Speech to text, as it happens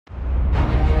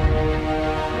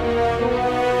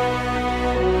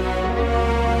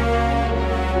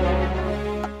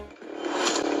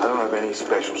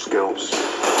skills.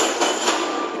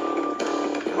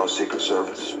 No Secret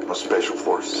Service, no Special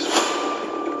Forces.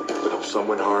 But if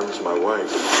someone harms my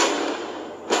wife,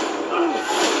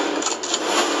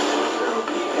 there'll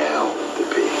be hell to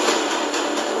pay.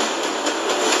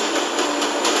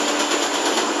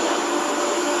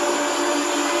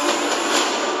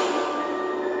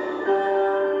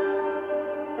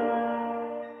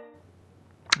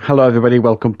 Hello everybody,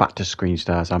 welcome back to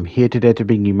Screenstars. I'm here today to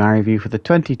bring you my review for the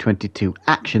 2022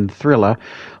 action thriller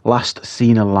Last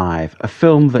Seen Alive, a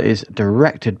film that is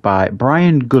directed by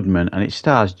Brian Goodman and it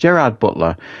stars Gerard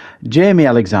Butler, Jamie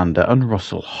Alexander and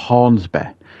Russell Hornsby.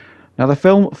 Now the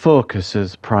film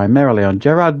focuses primarily on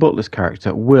Gerard Butler's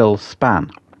character Will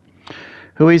Spann,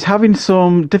 who is having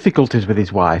some difficulties with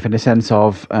his wife in the sense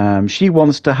of she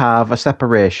wants to have a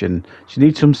separation. She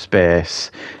needs some space.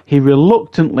 He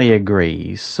reluctantly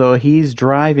agrees, so he's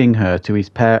driving her to his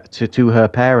to her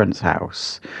parents'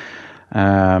 house.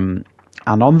 And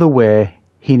on the way,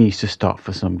 he needs to stop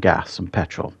for some gas, some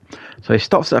petrol. So he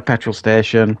stops at a petrol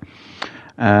station.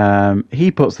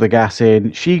 He puts the gas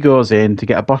in. She goes in to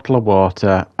get a bottle of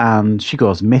water, and she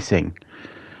goes missing.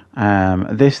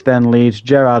 This then leads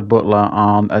Gerard Butler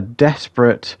on a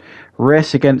desperate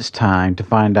race against time to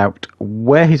find out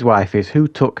where his wife is, who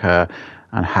took her,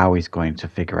 and how he's going to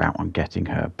figure out on getting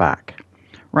her back.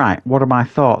 Right, what are my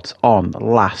thoughts on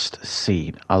Last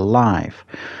Seen Alive?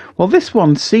 Well, this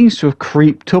one seems to have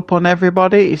creeped up on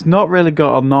everybody. It's not really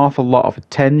got an awful lot of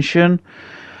attention.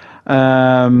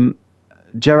 Gerard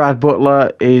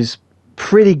Butler is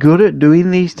pretty good at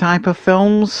doing these type of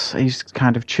films. He's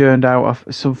kind of churned out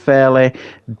some fairly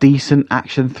decent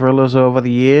action thrillers over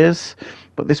the years,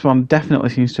 but this one definitely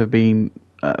seems to have been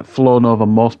flown over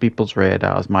most people's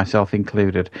radars, myself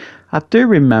included. I do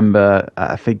remember,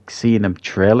 I think, seeing a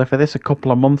trailer for this a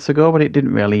couple of months ago, but it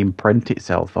didn't really imprint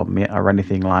itself on me or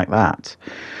anything like that.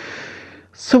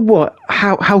 So what?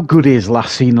 How good is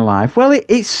Last Seen Alive? Well,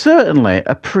 it's certainly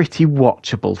a pretty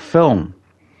watchable film.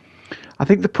 I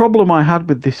think the problem I had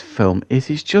with this film is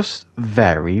it's just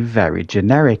very, very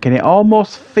generic, and it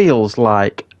almost feels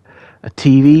like a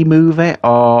TV movie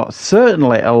or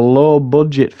certainly a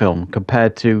low-budget film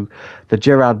compared to the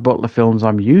Gerard Butler films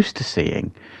I'm used to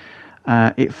seeing.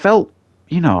 It felt,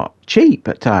 cheap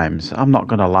at times. I'm not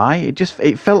going to lie.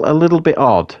 It felt a little bit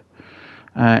odd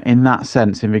in that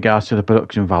sense in regards to the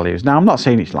production values. Now, I'm not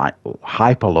saying it's like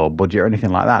hyper low budget or anything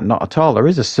like that. Not at all. There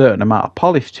is a certain amount of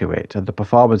polish to it, and the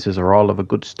performances are all of a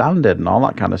good standard and all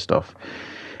that kind of stuff.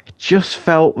 It just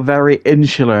felt very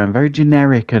insular and very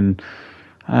generic, and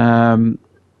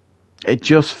it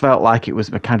just felt like it was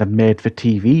a kind of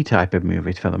made-for-TV type of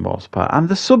movie for the most part. And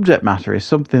the subject matter is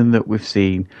something that we've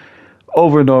seen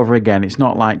over and over again. It's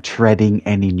not like treading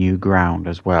any new ground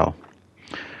as well.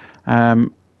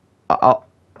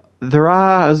 There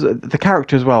are the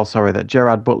character as well, that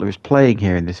Gerard Butler is playing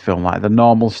here in this film, like the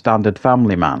normal standard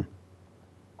family man.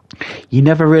 You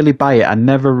never really buy it. I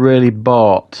never really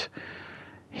bought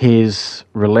his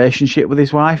relationship with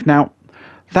his wife. Now,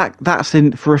 that's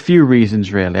in for a few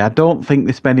reasons, really. I don't think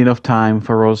they spend enough time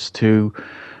for us to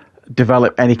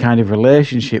develop any kind of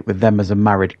relationship with them as a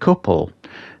married couple.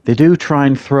 They do try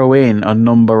and throw in a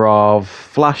number of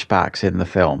flashbacks in the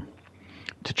film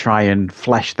to try and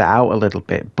flesh that out a little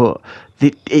bit, but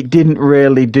it didn't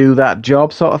really do that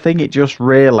job, sort of thing. It just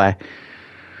really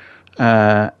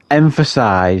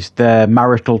emphasised their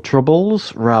marital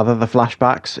troubles rather than the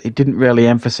flashbacks. It didn't really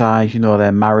emphasise,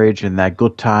 their marriage and their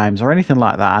good times or anything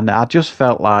like that. And I just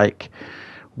felt like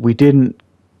we didn't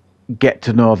get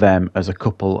to know them as a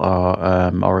couple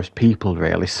or as people,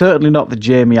 really. Certainly not the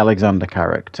Jamie Alexander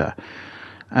character.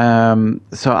 So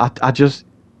I just,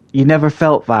 you never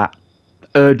felt that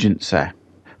urgency.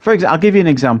 For example, I'll give you an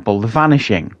example. The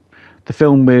Vanishing, the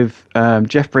film with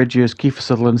Jeff Bridges, Kiefer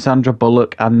Sutherland, Sandra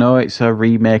Bullock. I know it's a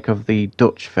remake of the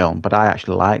Dutch film, but I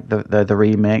actually like the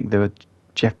remake, the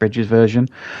Jeff Bridges version.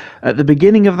 At the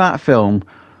beginning of that film,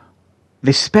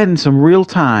 they spend some real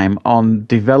time on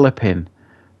developing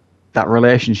that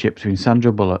relationship between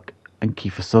Sandra Bullock and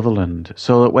Kiefer Sutherland,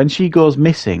 so that when she goes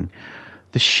missing,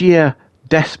 the sheer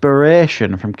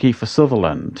desperation from Kiefer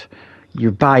Sutherland you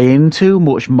buy into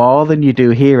much more than you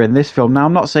do here in this film. Now,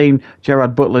 I'm not saying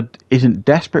Gerard Butler isn't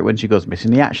desperate when she goes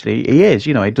missing. He is.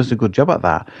 He does a good job at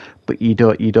that. But you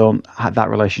don't that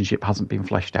relationship hasn't been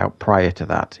fleshed out prior to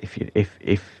that.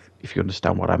 If you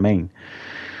understand what I mean.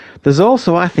 There's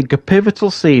also, I think, a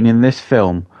pivotal scene in this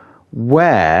film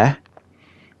where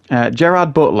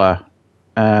Gerard Butler,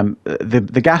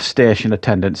 the gas station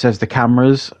attendant, says the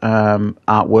cameras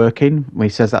aren't working. He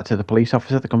says that to the police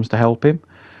officer that comes to help him.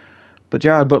 But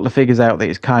Gerard Butler figures out that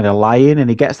he's kind of lying, and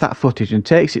he gets that footage and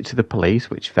takes it to the police,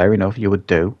 which fair enough, you would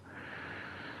do.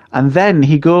 And then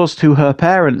he goes to her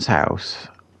parents' house.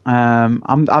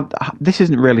 This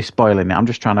isn't really spoiling it. I'm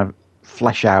just trying to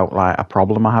flesh out like a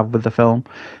problem I have with the film.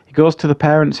 He goes to the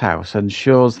parents' house and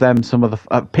shows them some of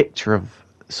a picture of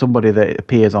somebody that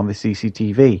appears on the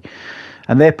CCTV,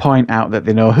 and they point out that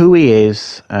they know who he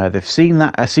is. They've seen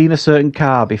a certain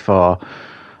car before,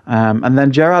 and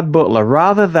then Gerard Butler,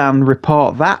 rather than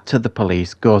report that to the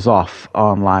police, goes off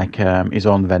on like his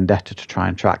own vendetta to try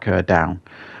and track her down,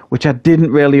 which I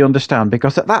didn't really understand,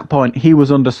 because at that point he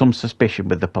was under some suspicion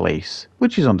with the police,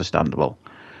 which is understandable.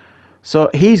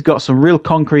 So he's got some real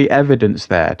concrete evidence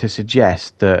there to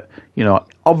suggest that, you know,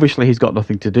 obviously he's got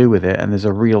nothing to do with it, and there's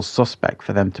a real suspect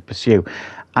for them to pursue.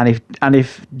 And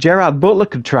if Gerard Butler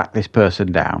could track this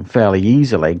person down fairly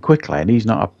easily and quickly, and he's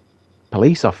not a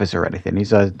police officer or anything,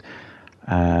 he's a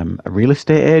real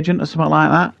estate agent or something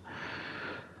like that,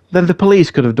 then the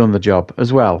police could have done the job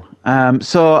as well.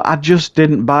 So I just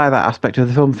didn't buy that aspect of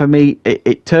the film. For me,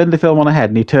 it turned the film on a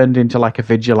head, and he turned into like a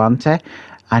vigilante.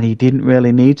 And he didn't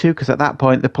really need to, because at that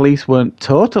point the police weren't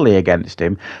totally against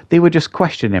him. They were just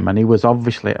questioning him, and he was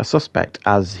obviously a suspect,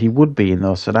 as he would be in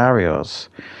those scenarios.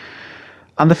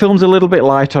 And the film's a little bit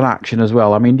light on action as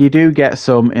well. I mean, you do get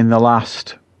some in the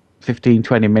last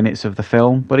 15-20 minutes of the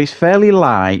film, but it's fairly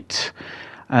light.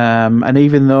 And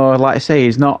even though, like I say,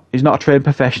 he's not a trained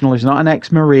professional, he's not an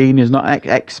ex-Marine, he's not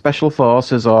ex-Special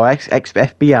Forces or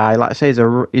ex-FBI. Like I say,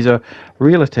 he's a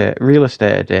real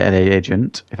estate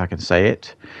agent, if I can say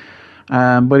it.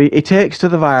 But he takes to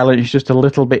the violence just a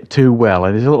little bit too well,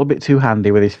 and he's a little bit too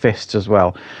handy with his fists as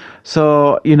well.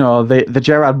 So, you know, the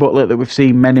Gerard Butler that we've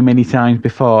seen many, many times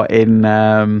before in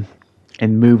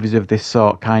movies of this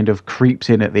sort kind of creeps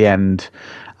in at the end.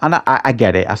 And I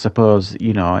get it. I suppose,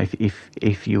 you know,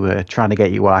 if you were trying to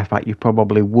get your wife back, you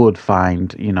probably would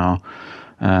find, you know,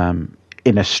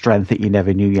 inner strength that you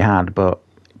never knew you had. But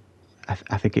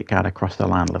I think it kind of crossed the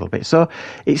line a little bit. So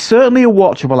it's certainly a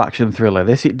watchable action thriller.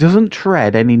 It doesn't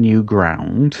tread any new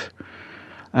ground.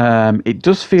 It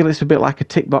does feel it's a bit like a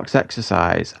tick box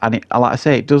exercise, and like I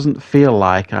say, it doesn't feel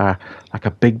like a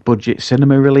big budget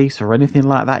cinema release or anything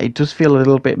like that. It does feel a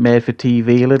little bit made for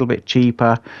TV, a little bit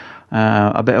cheaper.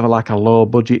 A bit of a low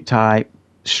budget type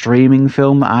streaming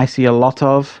film that I see a lot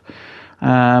of,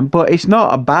 but it's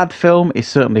not a bad film. It's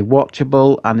certainly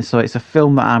watchable, and so it's a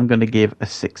film that I'm going to give a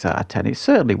 6 out of 10. It's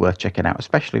certainly worth checking out,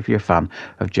 especially if you're a fan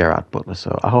of Gerard Butler.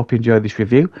 So I hope you enjoyed this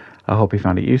review. I hope you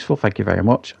found it useful. Thank you very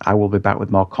much. I will be back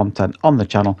with more content on the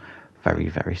channel very,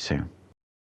 very soon.